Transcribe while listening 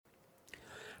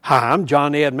Hi, I'm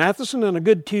John Ed Matheson, and a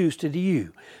good Tuesday to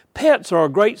you. Pets are a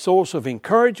great source of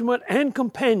encouragement and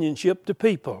companionship to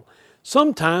people.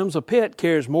 Sometimes a pet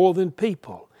cares more than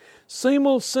people.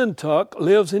 Semel Sintuk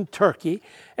lives in Turkey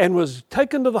and was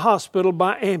taken to the hospital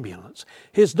by ambulance.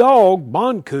 His dog,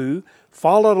 Bonku,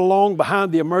 followed along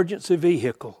behind the emergency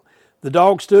vehicle. The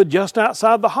dog stood just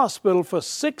outside the hospital for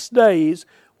 6 days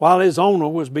while his owner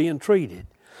was being treated.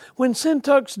 When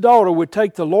Sintuk's daughter would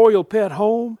take the loyal pet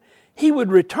home, he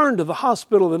would return to the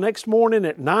hospital the next morning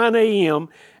at 9 a.m.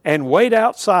 and wait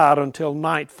outside until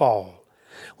nightfall.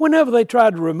 Whenever they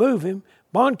tried to remove him,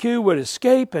 Bonku would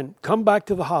escape and come back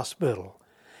to the hospital.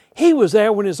 He was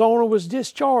there when his owner was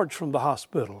discharged from the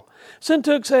hospital.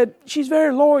 Sintuk said, "She's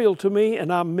very loyal to me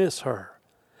and I miss her."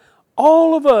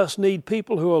 All of us need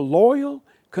people who are loyal,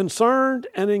 concerned,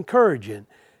 and encouraging.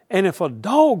 And if a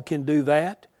dog can do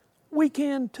that, we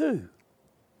can too.